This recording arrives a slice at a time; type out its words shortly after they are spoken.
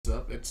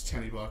up? It's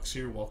 $10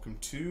 here. Welcome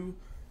to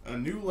a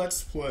new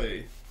Let's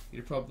Play.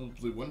 You're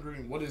probably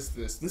wondering, what is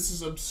this? This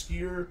is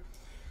Obscure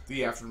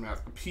the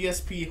Aftermath, a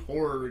PSP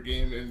horror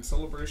game in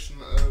celebration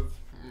of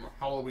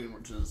Halloween,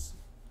 which is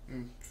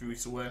a few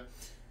weeks away.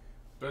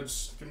 But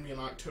it's going to be in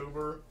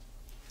October.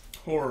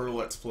 Horror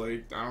Let's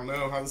Play. I don't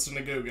know how this is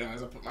going to go,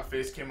 guys. I put my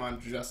FaceCam on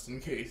just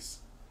in case.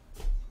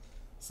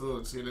 So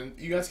let's get in.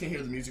 You guys can't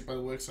hear the music, by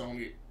the way, because I don't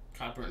get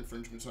copyright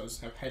infringement, so I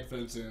just have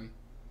headphones in.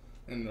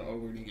 And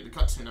we're gonna get a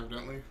cutscene,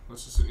 evidently.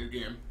 Let's just hit new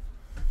game.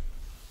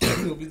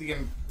 You will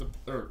begin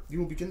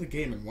the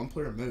game in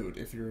one-player mode.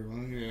 If you're,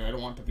 I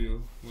don't want to be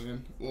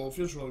win. Well, it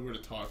feels really weird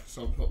to talk,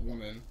 so I'll put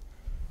one in.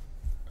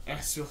 I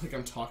feel like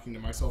I'm talking to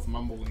myself,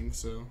 mumbling.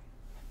 So,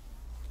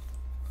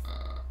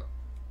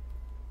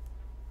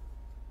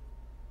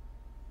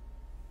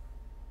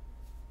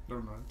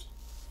 never mind.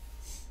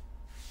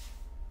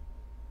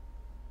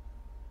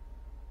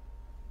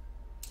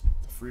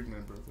 The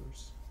Friedman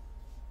brothers.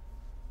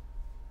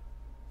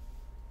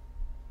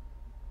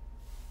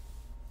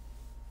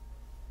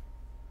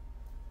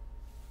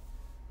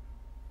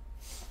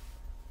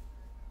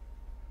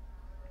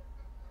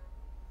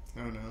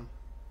 Oh no.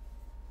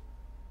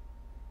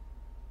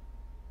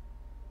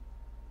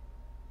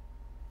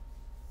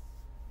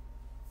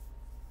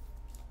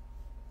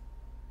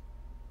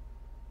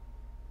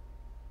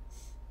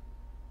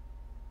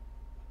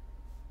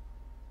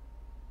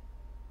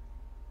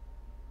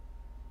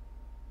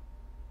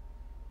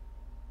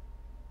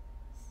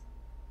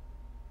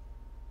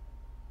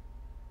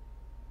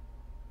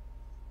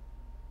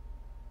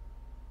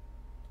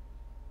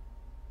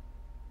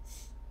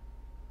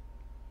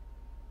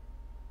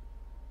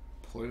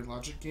 Play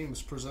Logic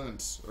Games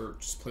presents, or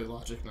just Play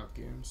Logic, not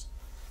games.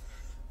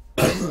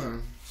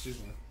 Excuse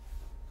me.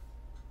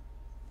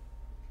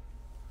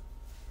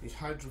 A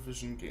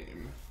Hydrovision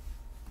game.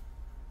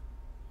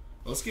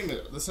 Well,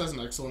 this has an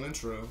excellent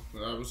intro.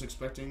 I was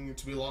expecting it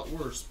to be a lot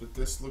worse, but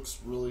this looks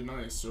really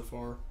nice so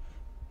far.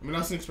 I mean, I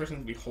wasn't expecting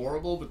it to be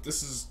horrible, but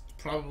this is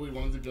probably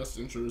one of the best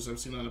intros I've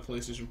seen on a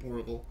PlayStation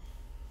Portable.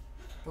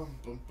 Bum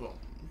bum bum.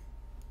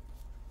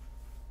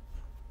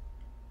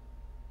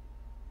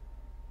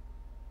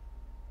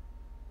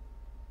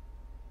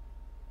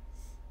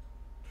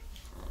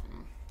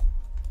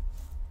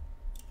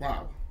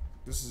 Wow,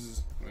 this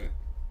is, wait,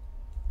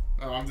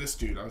 oh, I'm this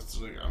dude. I was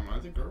like, am I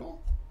the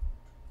girl?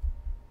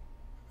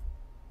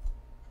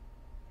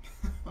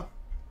 Okay,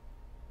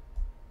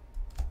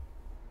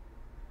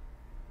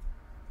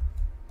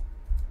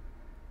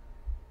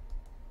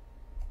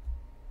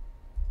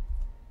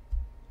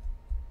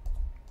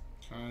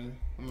 I'm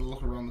gonna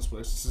look around this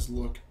place. It says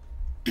look.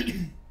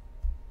 You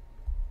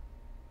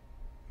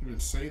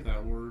didn't say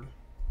that word.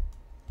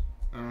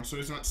 So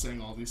he's not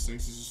saying all these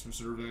things, he's just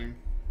observing.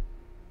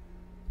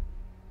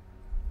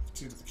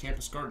 To the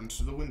campus gardens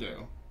through the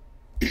window.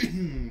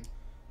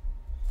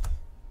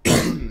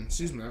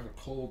 Excuse me, I have a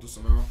cold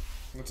somehow.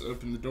 Let's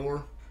open the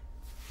door.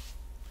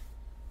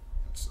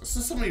 Let's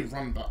just somebody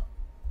run by.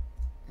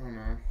 I don't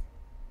know.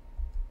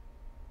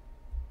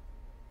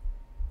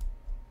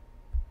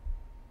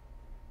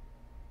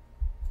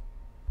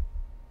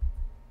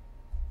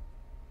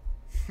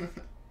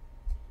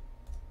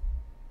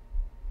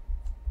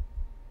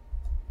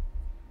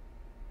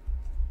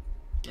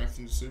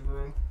 Nothing to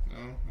Subaru?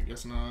 No, I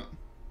guess not.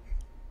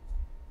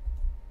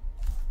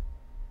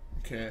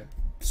 Okay,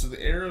 so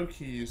the arrow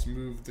keys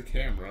move the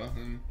camera,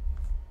 and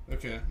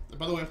okay.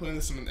 By the way, I'm playing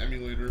this in an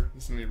emulator.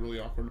 This is gonna be really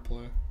awkward to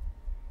play.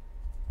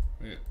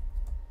 Wait.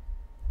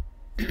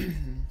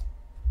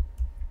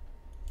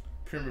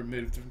 Pyramid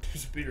made of different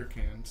types of beer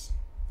cans.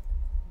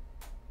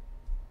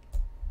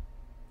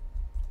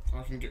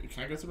 Oh, can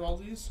I go through all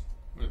these?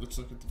 Wait, let's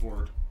look at the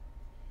board.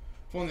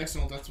 Following the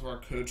accidental death of our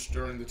coach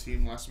during the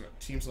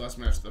team's last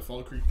match, the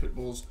Fall Creek Pit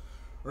Bulls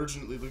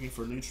urgently looking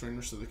for a new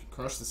trainer so they can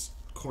crush this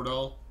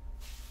Cordell.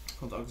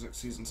 Dogs like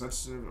season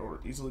sensitive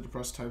or easily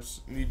depressed types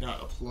need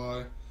not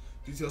apply.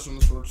 Details from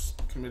the sports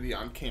committee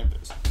on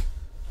campus.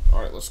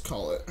 Alright, let's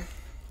call it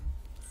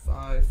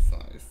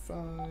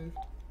 555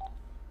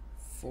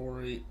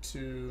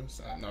 482.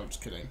 No, I'm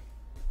just kidding.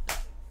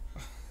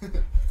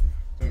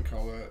 Don't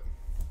call that.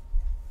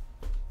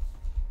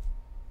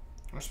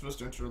 Am I supposed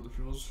to enter other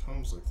people's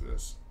homes like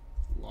this?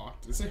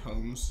 Locked. Did it say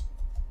homes?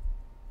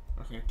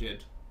 Okay, it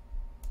did.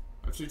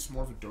 Actually, it's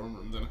more of a dorm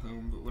room than a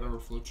home, but whatever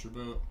floats your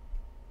boat.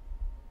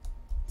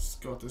 Let's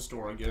go out this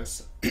door, I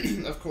guess.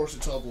 Of course,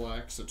 it's all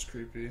black, so it's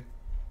creepy.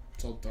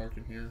 It's all dark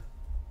in here.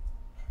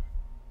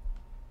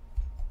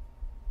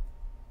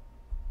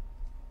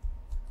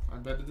 I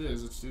bet it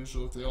is. It's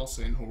usually what they all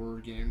say in horror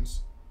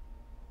games.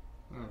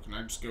 Oh, can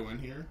I just go in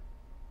here?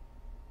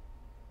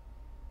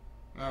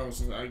 Oh,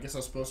 so I guess I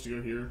was supposed to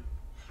go here.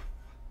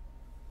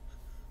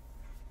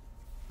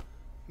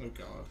 Oh,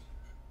 God.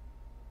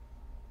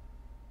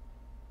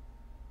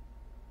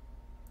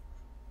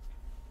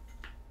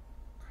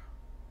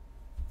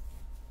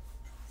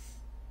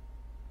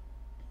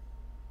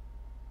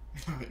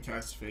 That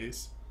guy's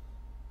face.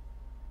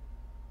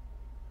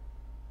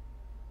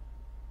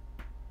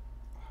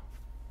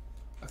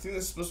 think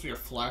this is supposed to be a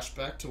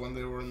flashback to when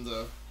they were in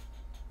the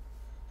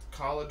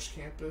college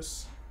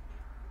campus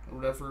or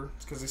whatever.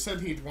 It's because he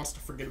said he wants to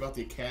forget about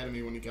the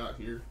academy when he got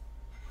here,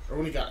 or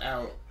when he got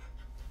out,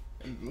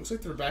 and it looks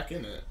like they're back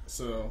in it.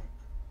 So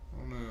I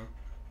don't know.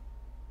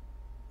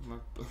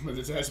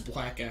 This guy's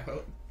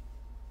Blackout.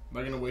 Am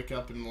I gonna wake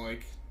up in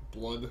like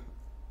blood?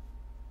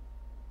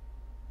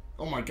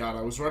 Oh my god,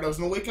 I was right. I was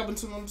gonna wake up in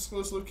some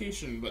undisclosed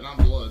location, but not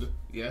blood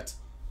yet.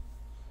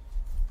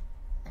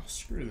 Oh,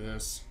 screw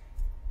this.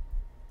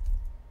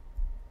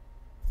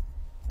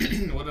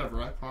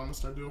 Whatever, I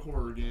promised I'd do a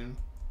horror game.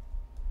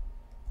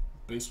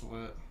 Base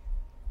wet.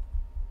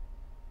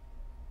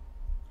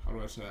 How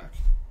do I attack?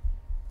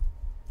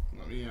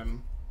 Let me at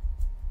him.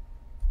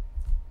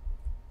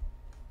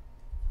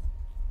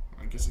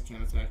 I guess I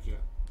can't attack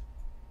yet.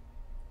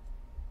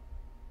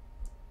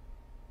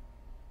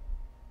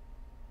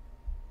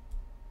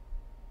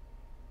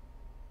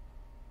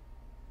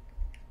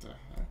 What the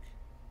heck?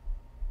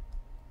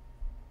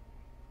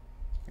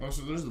 Oh,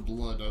 so there's the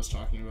blood I was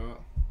talking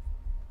about.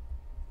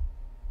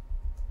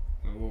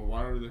 Oh, well,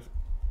 why are they...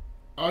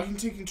 Oh, I can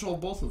take control of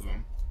both of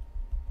them.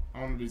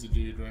 I want to be the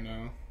dude right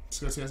now. It's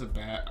because he has a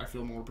bat. I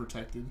feel more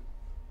protected.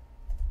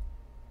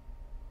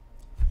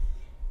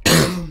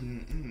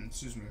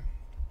 Excuse me.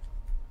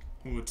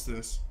 Oh, what's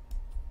this?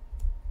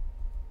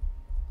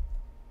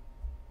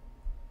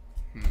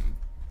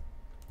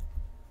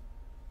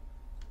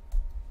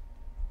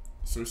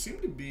 So we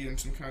seem to be in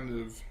some kind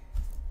of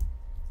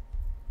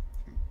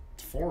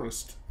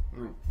forest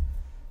or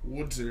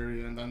woods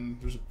area, and then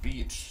there's a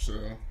beach,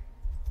 so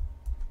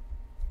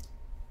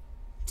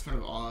it's kind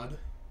of odd.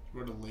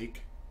 We're at a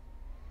lake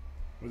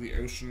or the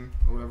ocean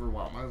or whatever.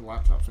 Wow, my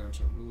laptop fans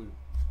are really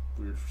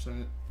weird for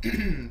saying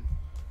it.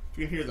 If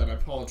you can hear that, I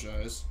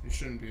apologize. You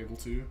shouldn't be able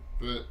to,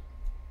 but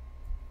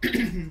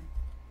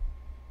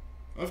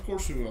of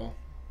course we will.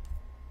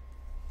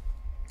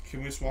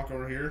 Can we just walk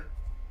over here?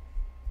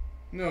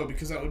 No,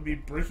 because that would be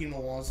breaking the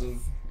laws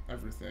of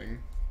everything.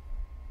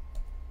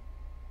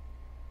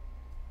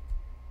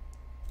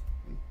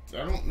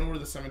 I don't know where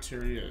the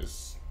cemetery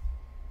is.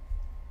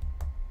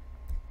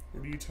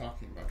 What are you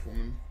talking about,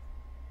 woman?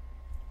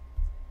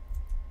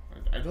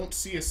 I don't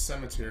see a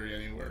cemetery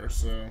anywhere,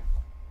 so...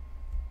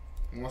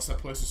 Unless that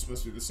place is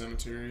supposed to be the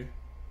cemetery.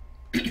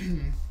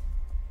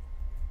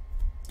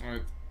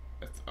 Alright.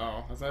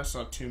 Oh, I thought I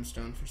saw a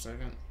tombstone for a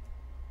second.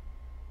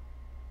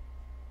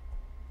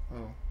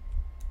 Oh.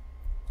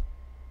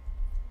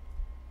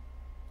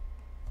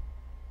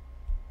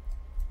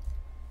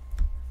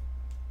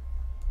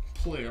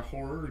 Play a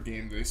horror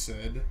game, they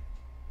said.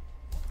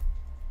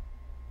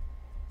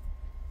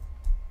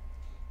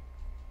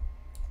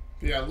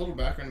 But yeah, a little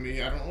background on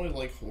me. I don't really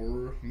like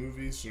horror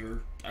movies,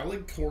 or I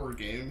like horror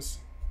games.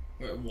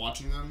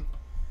 Watching them.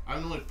 I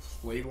haven't really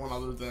played one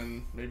other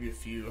than maybe a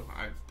few.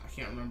 I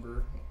can't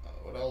remember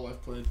what all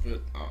I've played, but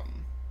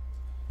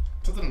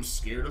it's not that I'm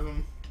scared of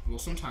them. Well,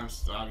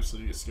 sometimes obviously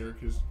you get scared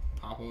because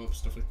pop-up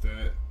stuff like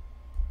that,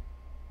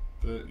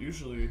 but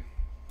usually it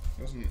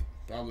doesn't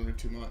bother me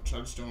too much.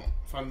 I just don't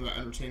find them that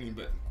entertaining.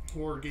 But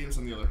horror games,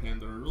 on the other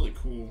hand, they're really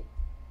cool.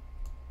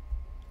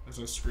 As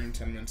I scream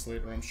 10 minutes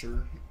later, I'm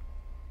sure.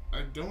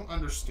 I don't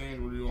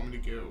understand where you want me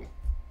to go.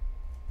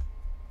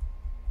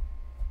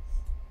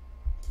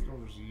 Take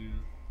over to you.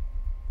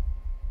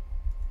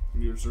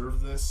 Can you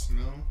observe this?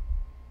 No?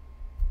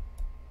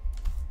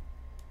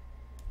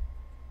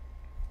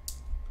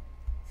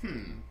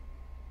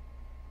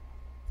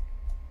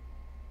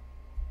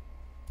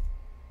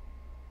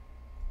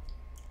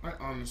 I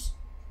honestly...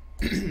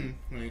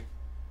 Wait.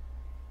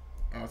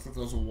 Oh, I thought that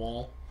was a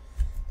wall.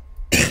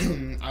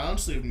 I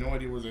honestly have no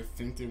idea where they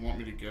think they want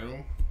me to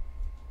go.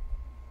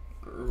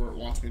 Or where it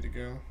wants me to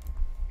go.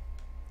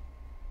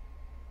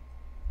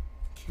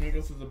 Can I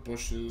go through the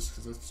bushes?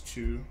 Because that's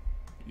too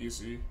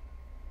easy.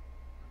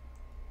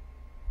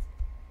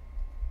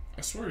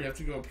 I swear you have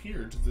to go up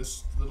here to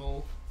this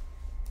little...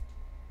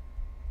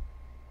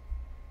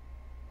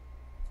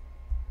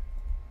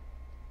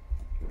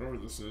 whatever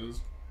this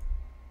is.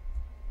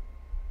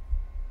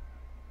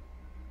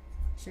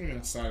 Something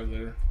inside of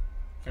there.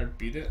 Can I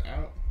beat it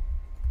out?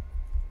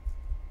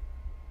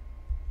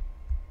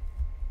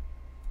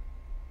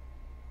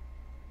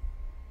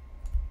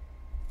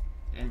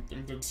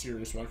 I'm dead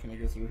serious. Why can't I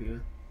go through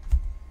here?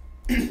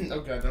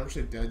 Oh god, never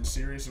say dead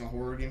serious in a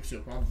horror game, so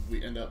you'll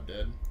probably end up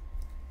dead.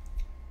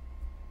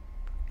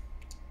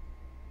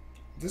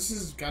 This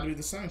has got to be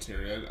the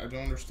cemetery. I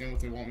don't understand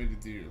what they want me to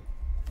do.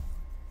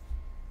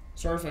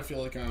 Sorry if I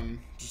feel like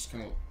I'm just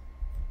kind of...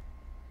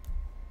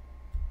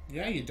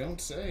 Yeah, you don't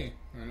say.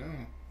 I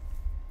know.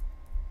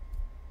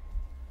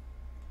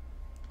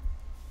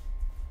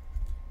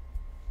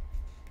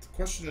 The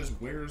question is,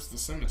 where's the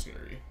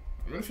cemetery?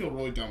 I'm gonna feel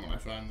really dumb when I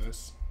find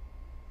this.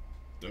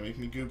 Don't make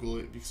me Google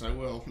it, because I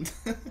will.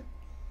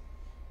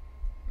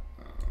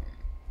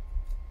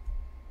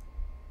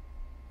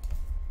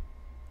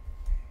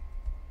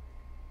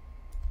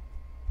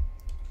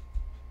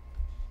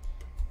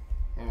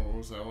 Oh, what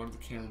was that? Why did the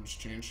camera just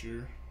change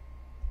here?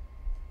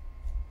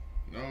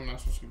 No, I'm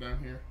not supposed to go down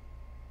here.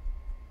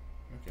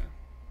 Okay.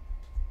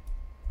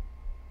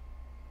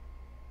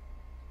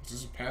 Is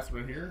this a path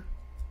right here?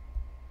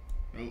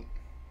 Nope.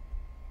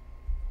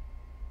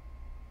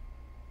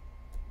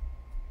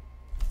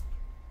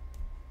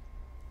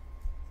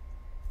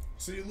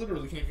 So you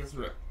literally can't go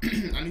through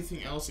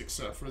anything else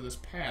except for this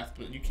path,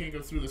 but you can't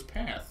go through this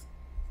path.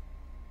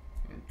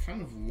 I'm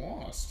kind of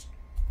lost.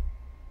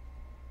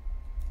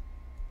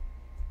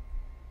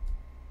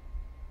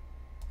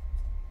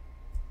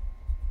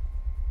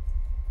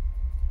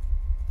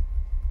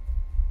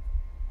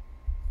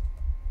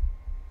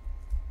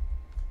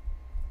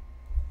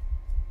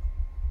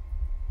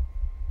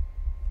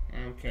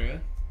 Okay.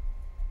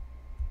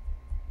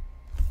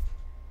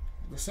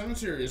 The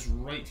cemetery is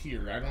right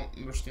here. I don't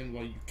understand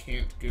why you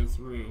can't go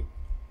through.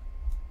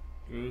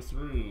 Go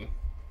through.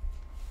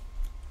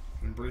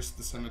 Embrace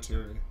the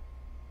cemetery.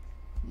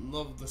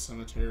 Love the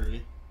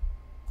cemetery.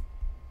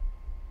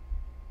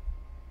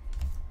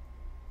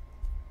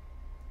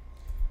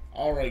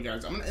 Alright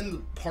guys, I'm gonna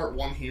end part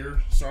 1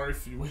 here. Sorry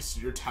if you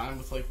wasted your time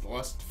with like the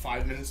last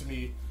 5 minutes of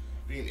me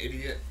being an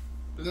idiot.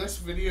 The next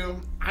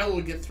video, I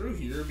will get through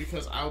here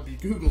because I'll be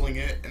Googling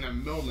it in a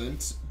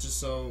moment just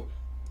so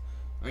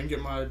I can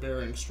get my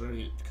bearings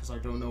straight because I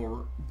don't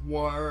know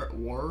where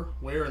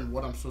and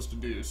what I'm supposed to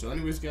do. So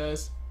anyways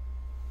guys,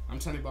 I'm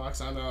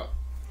TennyBox, I'm out.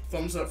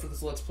 Thumbs up for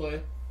this Let's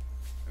Play.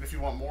 And if you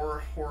want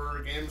more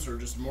horror games or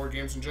just more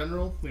games in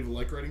general, leave a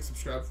like, rating,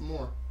 subscribe for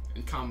more.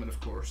 And comment, of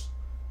course.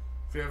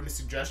 If you have any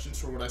suggestions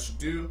for what I should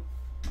do,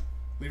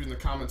 leave it in the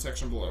comment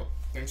section below.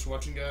 Thanks for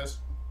watching, guys.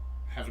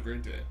 Have a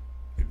great day.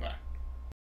 Goodbye.